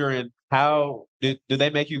of wondering, how do they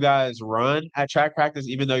make you guys run at track practice,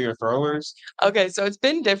 even though you're throwers? Okay, so it's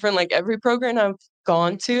been different. Like every program I've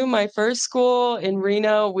gone to, my first school in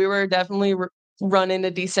Reno, we were definitely running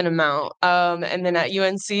a decent amount. And then at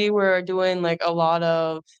UNC, we're doing like a lot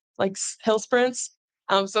of like hill sprints.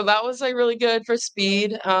 So that was like really good for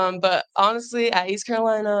speed. But honestly, at East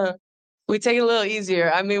Carolina, we take it a little easier.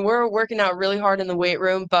 I mean, we're working out really hard in the weight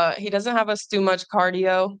room, but he doesn't have us do much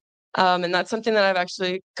cardio. And that's something that I've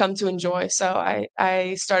actually come to enjoy. So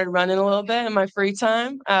I started running a little bit in my free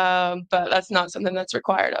time, but that's not something that's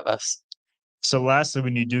required of us. So lastly,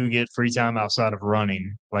 when you do get free time outside of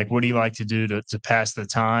running, like what do you like to do to pass the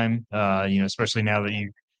time? Especially now that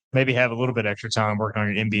you maybe have a little bit extra time working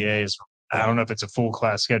on your MBAs. I don't know if it's a full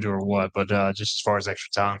class schedule or what, but just as far as extra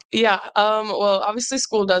time. Yeah. Well, obviously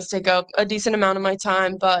school does take up a decent amount of my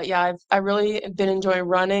time, but yeah, I really been enjoying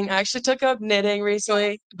running. I actually took up knitting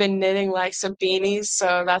recently. Been knitting like some beanies,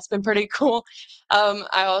 so that's been pretty cool.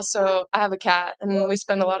 I have a cat and we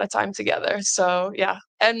spend a lot of time together. So yeah.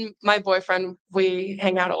 And my boyfriend, we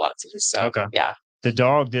hang out a lot too. So okay. Yeah. The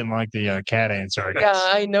dog didn't like the cat answer, I guess. Yeah,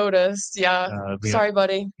 I noticed. Yeah. Sorry,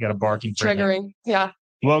 buddy. You got a barking triggering. Yeah.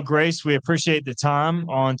 Well, Grace, we appreciate the time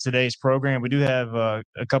on today's program. We do have a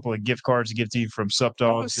couple of gift cards to give to you from Sup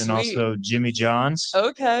Dogs and also Jimmy John's.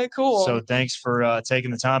 Okay, cool. So thanks for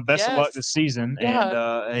taking the time. Best of luck this season.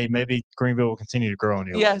 Yeah. And hey, maybe Greenville will continue to grow on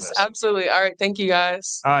you. Yes, absolutely. All right. Thank you,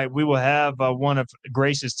 guys. All right. We will have one of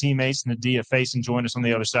Grace's teammates, Naadiya Faison, join us on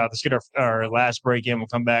the other side. Let's get our last break in. We'll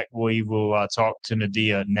come back. We will talk to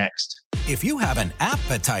Naadiya next. If you have an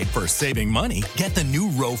appetite for saving money, get the new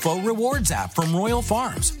Rofo Rewards app from Royal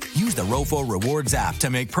Farms. Use the Rofo Rewards app to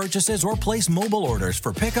make purchases or place mobile orders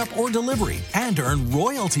for pickup or delivery and earn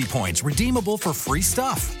royalty points redeemable for free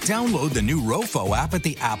stuff. Download the new Rofo app at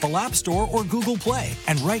the Apple App Store or Google Play.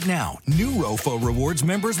 And right now, new Rofo Rewards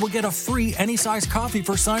members will get a free any-size coffee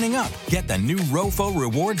for signing up. Get the new Rofo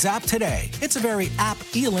Rewards app today. It's a very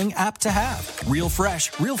app-ealing app to have. Real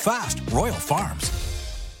fresh, real fast. Royal Farms.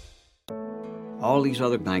 All these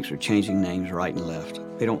other banks are changing names right and left.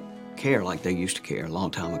 They don't care like they used to care a long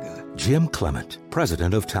time ago. Jim Clement,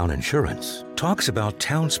 president of Town Insurance, talks about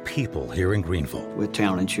townspeople here in Greenville. With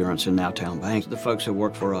Town Insurance and now Town Bank, the folks that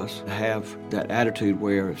work for us have that attitude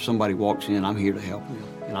where if somebody walks in, I'm here to help them.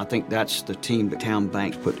 And I think that's the team that Town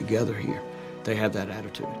Bank's put together here. They have that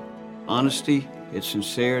attitude. Honesty, it's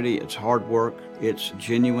sincerity, it's hard work, it's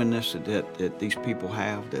genuineness that these people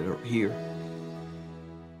have that are here.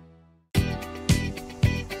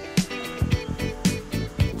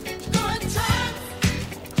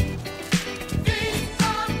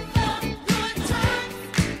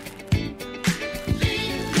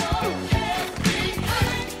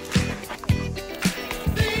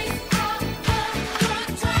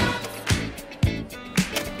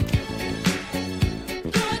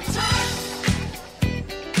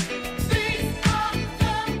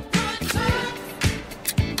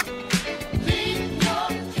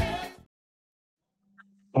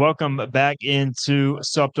 Welcome back into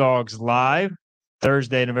Sup Dogs Live,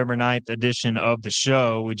 Thursday, November 9th edition of the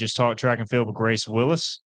show. We just talked track and field with Grace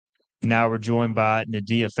Willis. Now we're joined by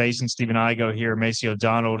Naadiya Faison, Stephen Igoe here, Maceo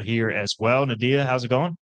Donald here as well. Naadiya, how's it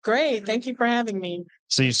going? Great. Thank you for having me.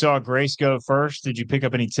 So you saw Grace go first. Did you pick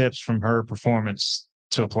up any tips from her performance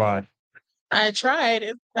to apply? I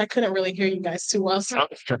tried. I couldn't really hear you guys too well. So.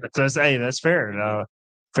 That's fair.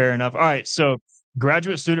 Fair enough. All right. So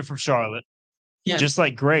graduate student from Charlotte. Yes. Just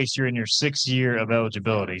like Grace, you're in your 6th year of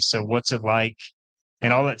eligibility. So what's it like,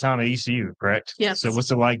 and all that time at ECU, correct? Yes. So what's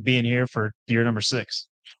it like being here for year number 6?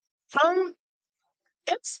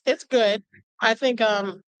 It's good. I think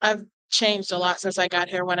I've changed a lot since I got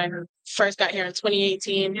here when I first got here in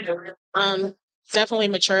 2018. Definitely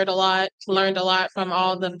matured a lot, learned a lot from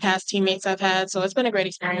all the past teammates I've had. So it's been a great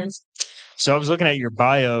experience. So I was looking at your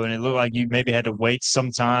bio, and it looked like you maybe had to wait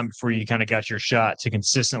some time before you kind of got your shot to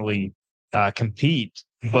consistently compete.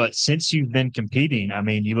 But since you've been competing, I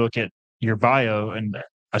mean, you look at your bio, and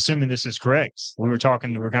assuming this is correct, we were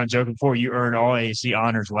kind of joking before, you earned all AAC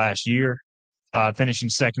honors last year, finishing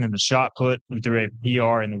second in the shot put. You threw a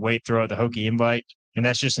PR in the weight throw at the Hokie Invite, and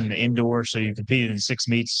that's just in the indoor. So you competed in 6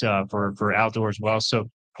 meets for outdoor as well. So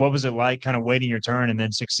what was it like kind of waiting your turn and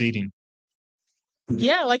then succeeding?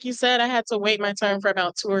 Yeah, like you said, I had to wait my turn for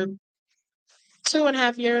about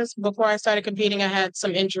 2.5 years before I started competing. I had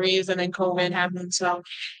some injuries and then COVID happened. So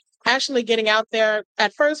actually getting out there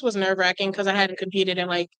at first was nerve-wracking because I hadn't competed in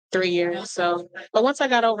like 3 years. So, but once I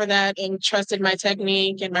got over that and trusted my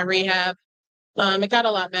technique and my rehab, it got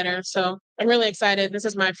a lot better. So I'm really excited. This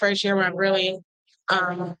is my first year where I'm really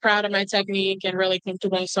proud of my technique and really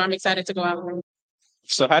comfortable. So I'm excited to go out there.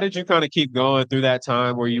 So how did you kind of keep going through that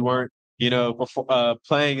time where you weren't, before,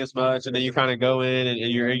 playing as much, and then you kind of go in and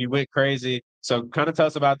you went crazy? So kind of tell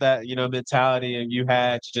us about that, mentality and you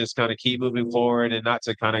had to just kind of keep moving forward and not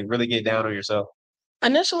to kind of really get down on yourself.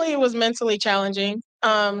 Initially, it was mentally challenging.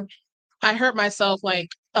 I hurt myself like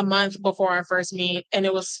a month before our first meet, and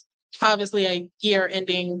it was obviously a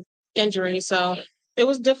year-ending injury. So it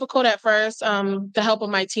was difficult at first. The help of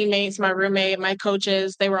my teammates, my roommate, my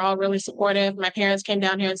coaches, they were all really supportive. My parents came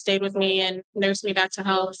down here and stayed with me and nursed me back to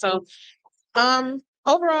health. So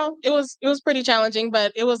overall, it was pretty challenging,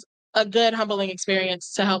 but it was a good, humbling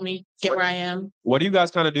experience to help me get where I am. What do you guys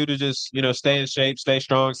kind of do to just, stay in shape, stay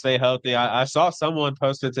strong, stay healthy? I saw someone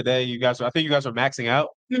posted today. I think you guys are maxing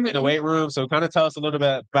out in the weight room. So kind of tell us a little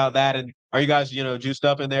bit about that. And are you guys, juiced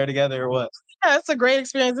up in there together or what? Yeah, it's a great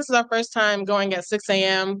experience. This is our first time going at 6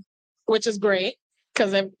 a.m., which is great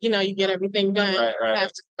because, you get everything done. Right.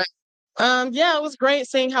 Yeah, it was great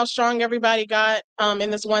seeing how strong everybody got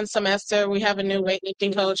in this one semester. We have a new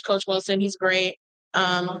weightlifting coach, Coach Wilson. He's great.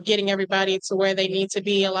 Getting everybody to where they need to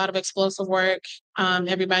be, a lot of explosive work.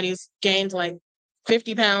 Everybody's gained like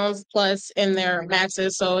 50 pounds plus in their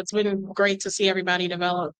maxes. So it's been great to see everybody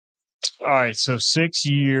develop. All right. So 6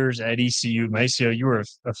 years at ECU. Maceo, you were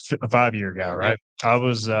a 5-year guy, right? I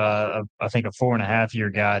was, I think, a 4.5-year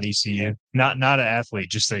guy at ECU. Not an athlete,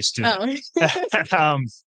 just a student. Oh.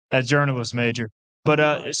 A journalist major.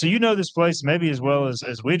 But so this place maybe as well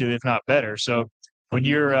as we do, if not better. So when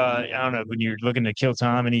you're, I don't know, when you're looking to kill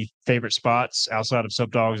time, any favorite spots outside of Sup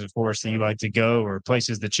Dogs, of course, that you like to go, or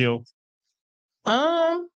places to chill?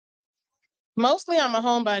 Mostly I'm a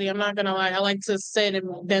homebody. I'm not gonna lie. I like to sit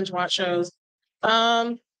and binge watch shows.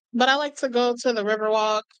 But I like to go to the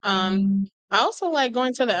Riverwalk. I also like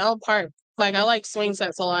going to the Elm Park. Like I like swing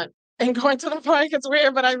sets a lot. And going to the park, it's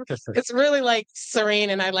weird, but it's really like serene,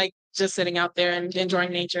 and I like just sitting out there and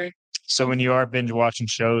enjoying nature. So when you are binge watching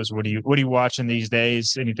shows, what are you watching these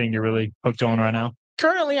days? Anything you're really hooked on right now?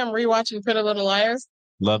 Currently, I'm rewatching Pretty Little Liars.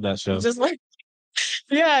 Love that show. Just like,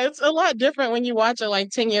 yeah, it's a lot different when you watch it like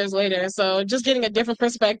 10 years later. So just getting a different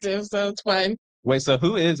perspective. So it's fun. Wait, so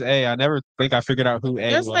who is A? I never think I figured out who A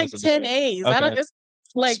There's was. like 10 A's. Okay. I don't. It's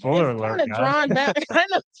like Spoiler it's alert, kind of drawn back.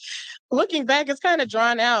 Looking back, it's kind of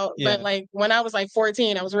drawn out. Yeah. But like when I was like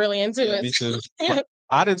 14, I was really into it. Me too.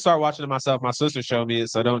 I didn't start watching it myself. My sister showed me it,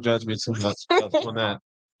 so don't judge me too much on that.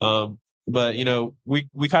 But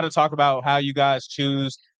we kind of talk about how you guys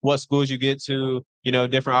choose what schools you get to,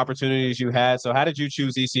 different opportunities you had. So how did you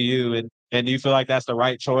choose ECU, and do you feel like that's the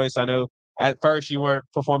right choice? I know at first you weren't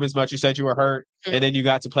performing as much. You said you were hurt, and then you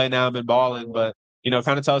got to play now and been balling. But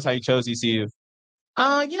kind of tell us how you chose ECU.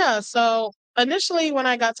 Yeah. So initially, when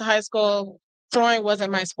I got to high school, throwing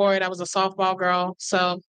wasn't my sport. I was a softball girl,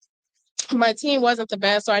 so my team wasn't the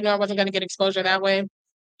best, so I knew I wasn't going to get exposure that way.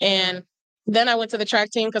 And then I went to the track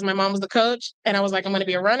team because my mom was the coach, and I was like, I'm going to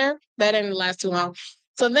be a runner. That didn't last too long.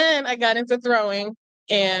 So then I got into throwing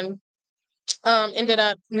and ended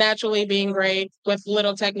up naturally being great with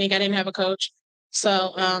little technique. I didn't have a coach.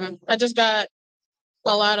 So I just got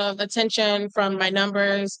a lot of attention from my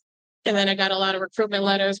numbers, and then I got a lot of recruitment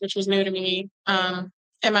letters, which was new to me. And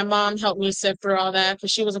my mom helped me sift through all that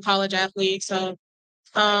because she was a college athlete. So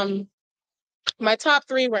my top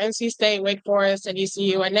 3 were NC State, Wake Forest, and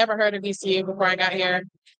ECU. I never heard of ECU before I got here.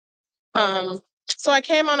 So I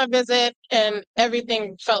came on a visit, and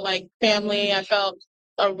everything felt like family. I felt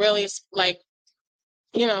a really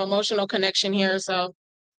emotional connection here. So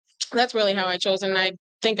that's really how I chose, and I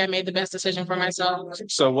think I made the best decision for myself.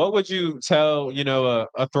 So what would you tell,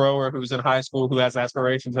 a thrower who's in high school who has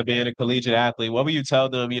aspirations of being a collegiate athlete? What would you tell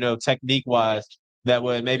them, technique-wise, that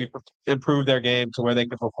would maybe improve their game to where they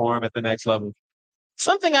can perform at the next level?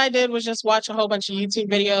 Something I did was just watch a whole bunch of YouTube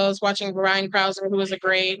videos, watching Ryan Krauser, who was a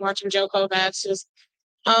great, watching Joe Kovacs, just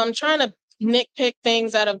trying to nitpick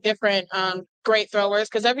things out of different great throwers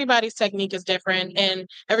because everybody's technique is different and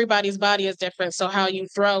everybody's body is different. So how you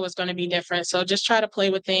throw is going to be different. So just try to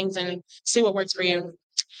play with things and see what works for you.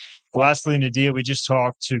 Lastly, Naadiya, we just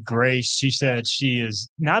talked to Grace. She said she is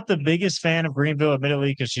not the biggest fan of Greenville,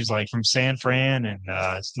 admittedly, because she's like from San Fran and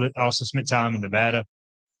also spent time in Nevada.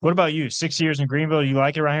 What about you? 6 years in Greenville. You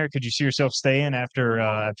like it around here? Could you see yourself staying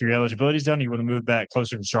after your eligibility's done? Or you want to move back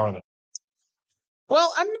closer to Charlotte?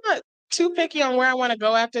 Well, I'm not too picky on where I want to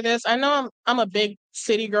go after this. I know I'm a big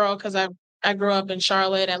city girl because I grew up in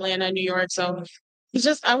Charlotte, Atlanta, New York. So it's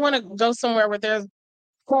just I want to go somewhere where there's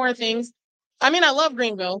more things. I mean, I love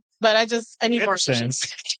Greenville, but I need more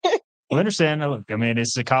options. I understand. Look, I mean,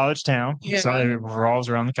 it's a college town. Yeah. So it revolves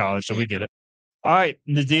around the college, so we get it. All right,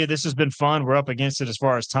 Naadiya, this has been fun. We're up against it as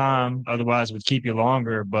far as time. Otherwise, we'd keep you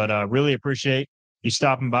longer. But really appreciate you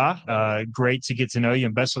stopping by. Great to get to know you,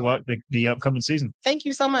 and best of luck the upcoming season. Thank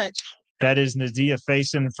you so much. That is Naadiya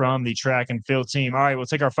Faison from the track and field team. All right, we'll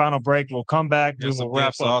take our final break. We'll come back. We will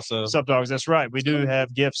wrap up. Also. Sup Dogs. That's right. We do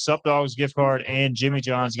have gifts. Sup Dogs gift card and Jimmy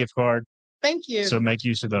John's gift card. Thank you. So make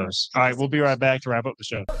use of those. All right, we'll be right back to wrap up the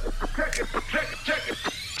show.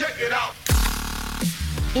 Check it out.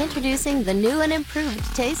 Introducing the new and improved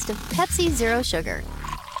taste of Pepsi Zero Sugar.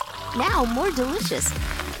 Now more delicious.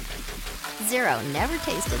 Zero never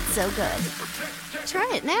tasted so good. Try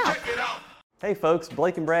it now. Hey folks,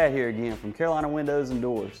 Blake and Brad here again from Carolina Windows and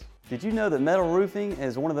Doors. Did you know that metal roofing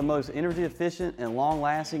is one of the most energy efficient and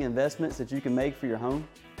long-lasting investments that you can make for your home?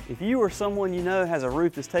 If you or someone you know has a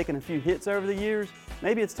roof that's taken a few hits over the years,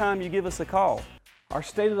 maybe it's time you give us a call. Our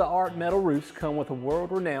state-of-the-art metal roofs come with a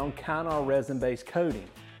world-renowned Kynar resin-based coating.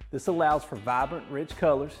 This allows for vibrant, rich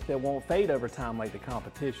colors that won't fade over time like the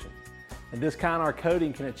competition. And this Kynar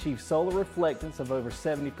coating can achieve solar reflectance of over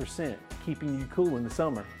 70%, keeping you cool in the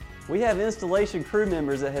summer. We have installation crew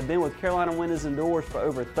members that have been with Carolina Windows and Doors for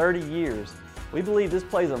over 30 years. We believe this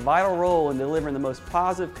plays a vital role in delivering the most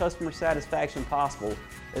positive customer satisfaction possible,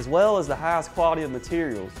 as well as the highest quality of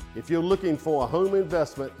materials. If you're looking for a home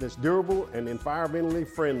investment that's durable and environmentally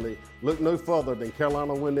friendly, look no further than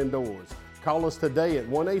Carolina Windows and Doors. Call us today at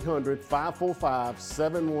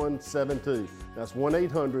 1-800-545-7172. That's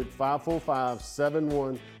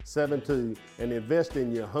 1-800-545-7172 and invest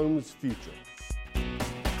in your home's future.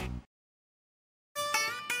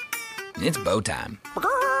 It's bow time.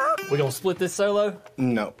 We gonna split this solo?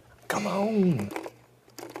 No. Come on.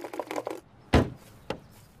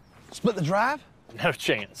 Split the drive? No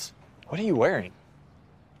chance. What are you wearing?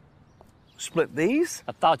 Split these?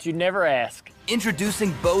 I thought you'd never ask.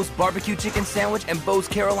 Introducing Bo's Barbecue Chicken Sandwich and Bo's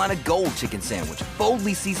Carolina Gold Chicken Sandwich.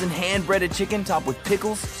 Boldly seasoned hand-breaded chicken topped with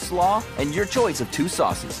pickles, slaw, and your choice of 2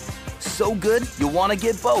 sauces. So good, you'll want to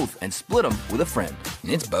get both and split them with a friend.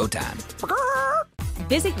 It's bow time.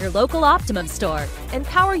 Visit your local Optimum store and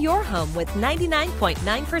power your home with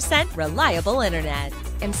 99.9% reliable internet.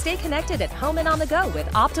 And stay connected at home and on the go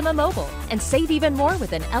with Optimum Mobile and save even more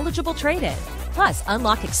with an eligible trade-in. Plus,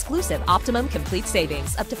 unlock exclusive Optimum Complete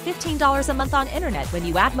savings up to $15 a month on internet when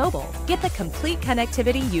you add mobile. Get the complete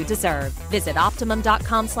connectivity you deserve. Visit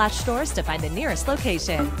Optimum.com/stores to find the nearest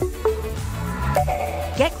location.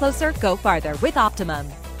 Get closer, go farther with Optimum.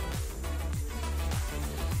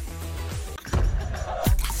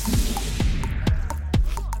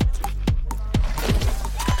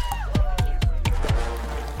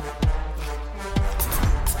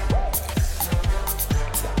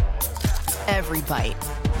 Every bite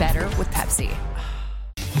better with Pepsi.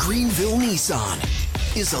 Greenville Nissan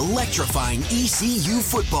is electrifying ECU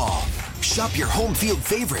football. Shop your home field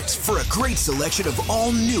favorites for a great selection of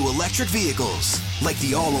all new electric vehicles, like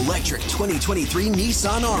the all-electric 2023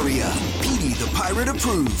 Nissan Aria, PD the Pirate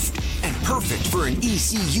approved, and perfect for an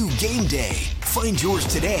ECU game day. Find yours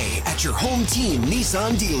today at your home team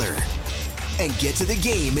Nissan dealer. And get to the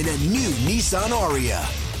game in a new Nissan Aria.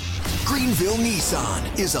 Greenville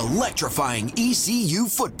Nissan is electrifying ECU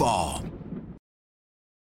football.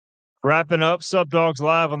 Wrapping up Sup Dogs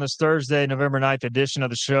Live on this Thursday, November 9th edition of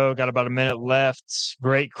the show. Got about a minute left.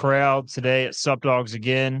 Great crowd today at Sup Dogs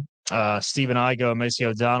again. Stephen Igoe,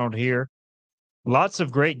 Maceo Donald here. Lots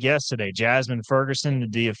of great guests today. Jasmine Ferguson,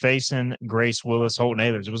 Naadiya Faison, Grace Willis, Holton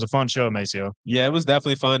Ahlers. It was a fun show, Maceo. Yeah, it was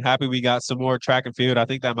definitely fun. Happy we got some more track and field. I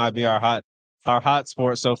think that might be our hot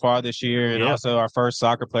sport so far this year, and also our first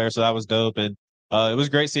soccer player. So that was dope. And it was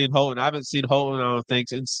great seeing Holton. I haven't seen Holton, I don't think,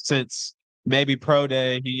 since maybe pro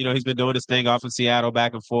day. He's been doing his thing off in Seattle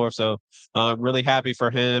back and forth. So I'm really happy for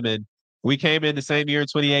him. And we came in the same year in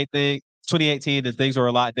 2018, and things were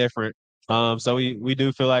a lot different. So we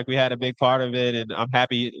do feel like we had a big part of it, and I'm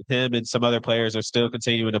happy him and some other players are still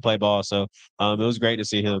continuing to play ball. So it was great to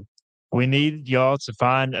see him. We need y'all to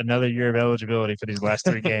find another year of eligibility for these last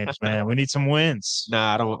 3 games, man. We need some wins.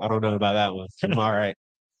 Nah, I don't know about that one. I'm all right.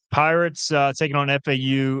 Pirates taking on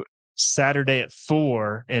FAU Saturday at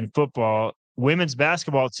 4 in football. Women's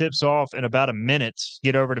basketball tips off in about a minute.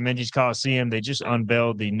 Get over to Minji's Coliseum. They just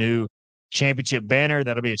unveiled the new championship banner.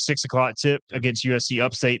 That'll be a 6 o'clock tip against USC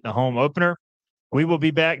Upstate in the home opener. We will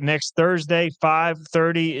be back next Thursday.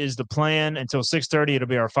 5:30 is the plan. Until 6:30, it'll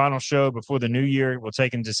be our final show before the new year. We'll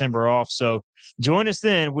take in December off. So join us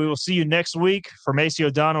then. We will see you next week. For Maceo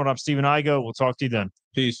Donald, I'm Stephen Igoe. We'll talk to you then.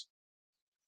 Peace.